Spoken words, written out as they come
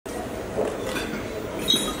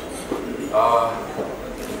The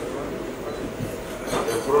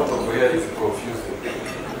protocol here is confusing.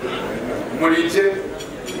 Mulije?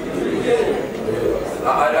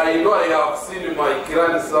 I know I have seen my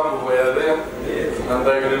clan somewhere there, and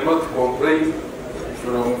I will not complain,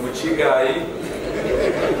 from Buchigai.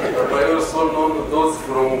 I also know those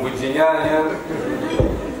from Bujinyanya,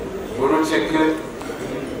 Burucheke,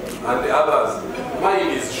 and the others.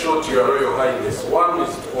 Mine is short, Your Royal Highness. One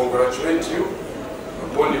is to congratulate you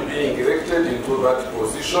upon being elected into that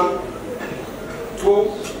position.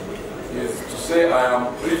 Two is to say I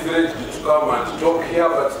am privileged to come and talk here,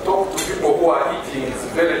 but talk to people who are eating is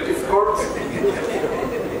very difficult.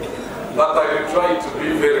 But I will try to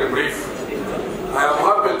be very brief. I am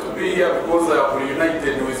happy to be here because I have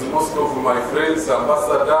reunited with most of my friends,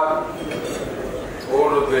 Ambassador,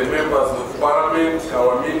 all of the members of Parliament,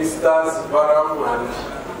 our ministers, Baram, and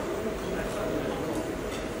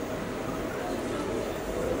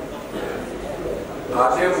her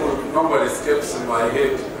name normally escapes in my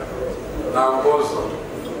head. Nambozo.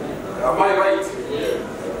 Am I right?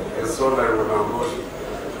 Yes, Honorable Nambozo.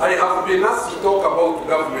 I have been asked to talk about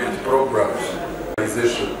government programs.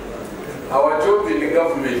 Our job in the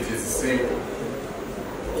government is simple.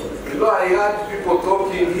 You know, I heard people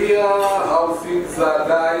talking here, how things are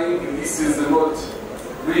dying. This is not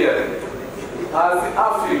real. As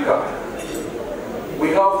Africa, we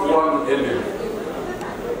have one enemy.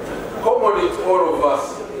 Common to all of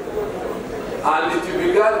us. And it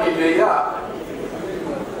began in a year.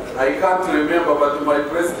 I can't remember, but my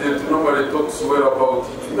president normally talks well about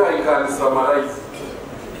it. Here I can summarize.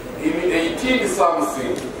 In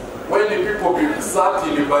 18-something, when the people sat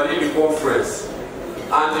in the Berlin conference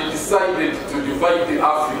and decided to divide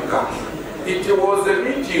Africa, it was a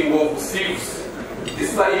meeting of thieves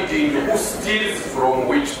deciding who steals from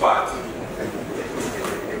which part.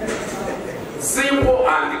 Simple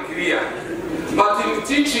and clear. But in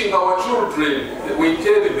teaching our children, we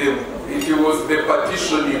tell them it was the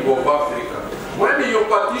partitioning of Africa. When you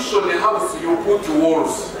partition a house, you put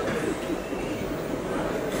walls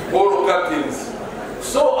or curtains.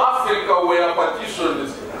 So Africa were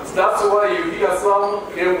partitioned. That's why you hear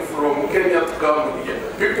some came from Kenya to come here.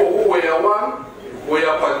 People who were one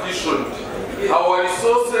were partitioned. Our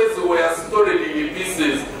resources were stored in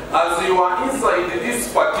pieces. As you are inside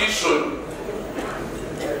this partition,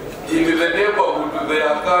 in the neighborhood they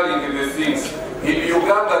are carrying the things. In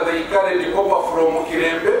Uganda they carry the copper from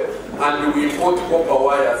Kirembe and we import copper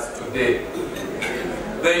wires today.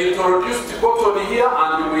 They introduced cotton here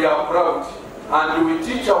and we are proud. And we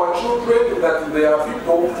teach our children that there are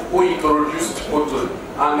people who introduced cotton,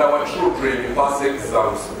 and our children pass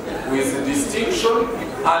exams with distinction,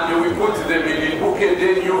 and we put them in the book a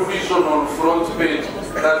day New Vision on front page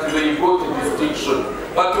that they got distinction.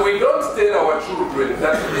 But we don't tell our children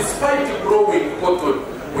that despite growing cotton,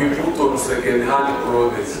 we put on second-hand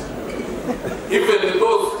clothes. Even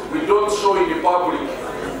those we don't show in the public.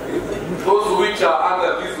 Those which are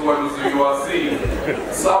under these ones you are seeing,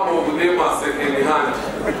 some of them are second-hand.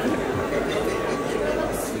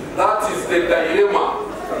 That is the dilemma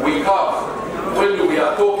we have when we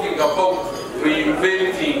are talking about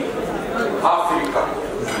reinventing Africa.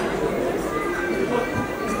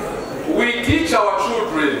 We teach our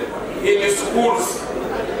children in schools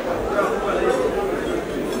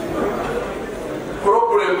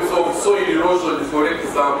problems of soil erosion, for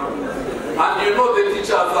example. And you know the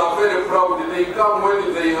teachers are very proud. They come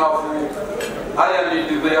when they have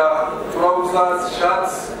ironed their trousers,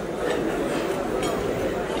 shirts.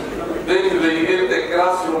 Then they get the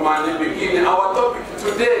classroom and they begin. Our topic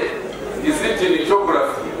today is it in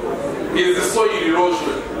geography, is soil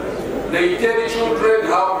erosion. They tell children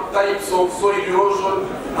how types of soil erosion,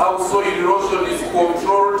 how soil erosion is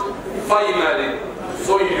controlled. Finally,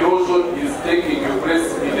 soil erosion is taking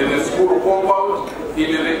place in the school compound,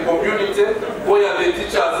 in the community, where the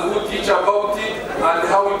teachers who teach about it and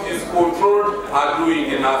how it is controlled are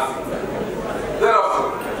doing nothing.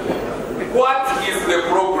 Therefore, what is the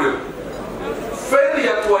problem?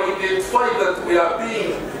 Failure to identify that we are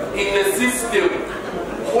being in a system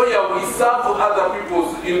where we serve other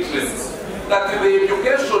people's interests, that the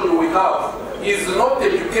education we have is not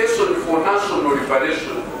education for national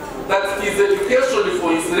liberation, that is education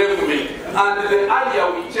for enslavement, and the earlier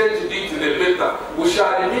we change it, the better. We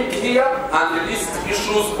shall meet here and list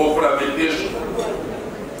issues of lamentation.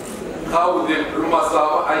 How the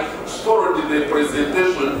bamasaba, I stored the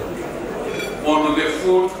presentation on the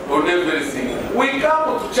food, on everything. We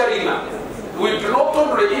come to China. We do not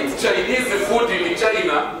only eat Chinese food in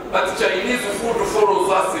China, but Chinese food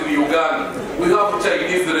follows us in Uganda. We have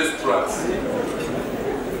Chinese restaurants.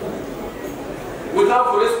 We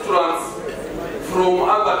have restaurants from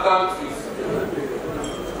other countries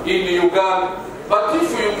in Uganda. But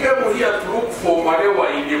if you came here to look for Marewa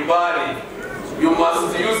in the valley, you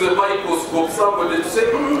must use a microscope, somebody to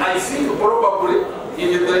say, I think probably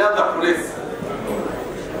in the other place.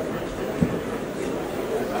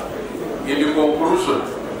 In the conclusion,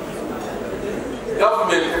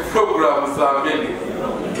 government programs are many,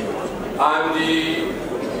 and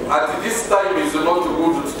at this time it's not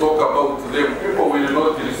good to talk about them. People will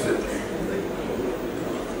not listen.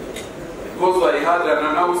 Because I had an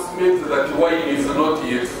announcement that wine is not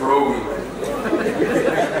yet flowing.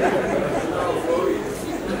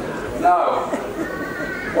 Now,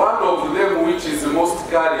 one of them which is most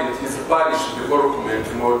current is parish development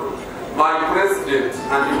model. My president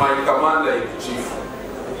and my commander-in-chief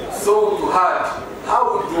sought hard,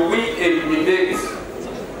 how do we eliminate,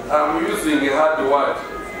 I'm using a hard word,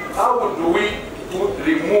 how do we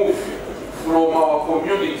remove from our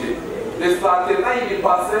community the 39%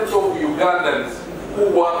 of Ugandans who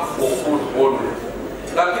work for food only?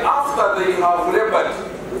 That after they have labored,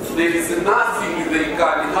 there is nothing they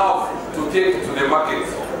can have to take to the market.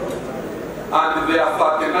 And they are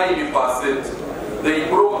 39%. They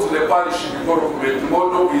brought the parish development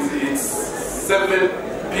model with its 7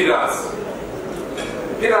 pillars.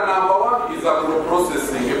 Pillar number 1 is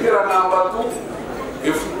agro-processing. Pillar number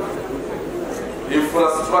 2,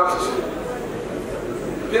 infrastructure.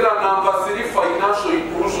 Pillar number 3, financial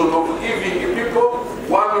inclusion of giving people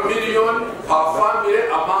 1 million per family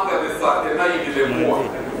among the 39 the poor,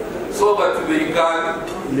 so that they can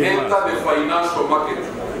enter the financial market.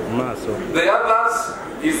 The others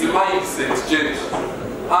is mindset change.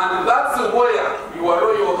 And that's where your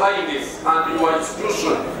Royal Highness and your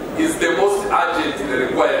institution is the most urgently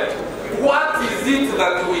required. What is it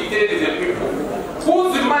that we tell the people?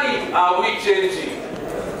 Whose mind are we changing?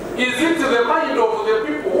 Is it the mind of the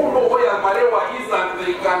people who know where Marewa is and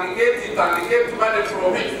they can get it and get money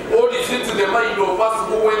from it? Or is it the mind of us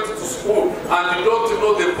who went to school and don't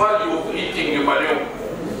know the value of eating Marewa?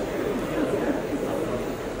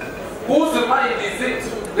 Whose mind is it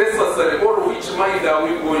necessary, or which mind are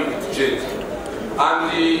we going to change?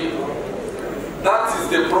 And that is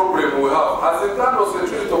the problem we have. As a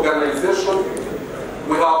international organization,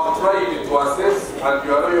 we have tried to assess, and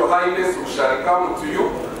Your Royal Highness, we shall come to you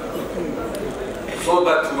so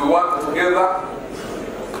that we work together.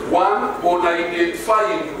 One, on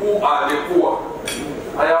identifying who are the poor.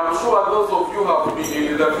 I am sure those of you who have been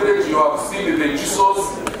in the village, you have seen the Jesus,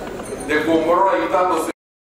 the Gomorrah internal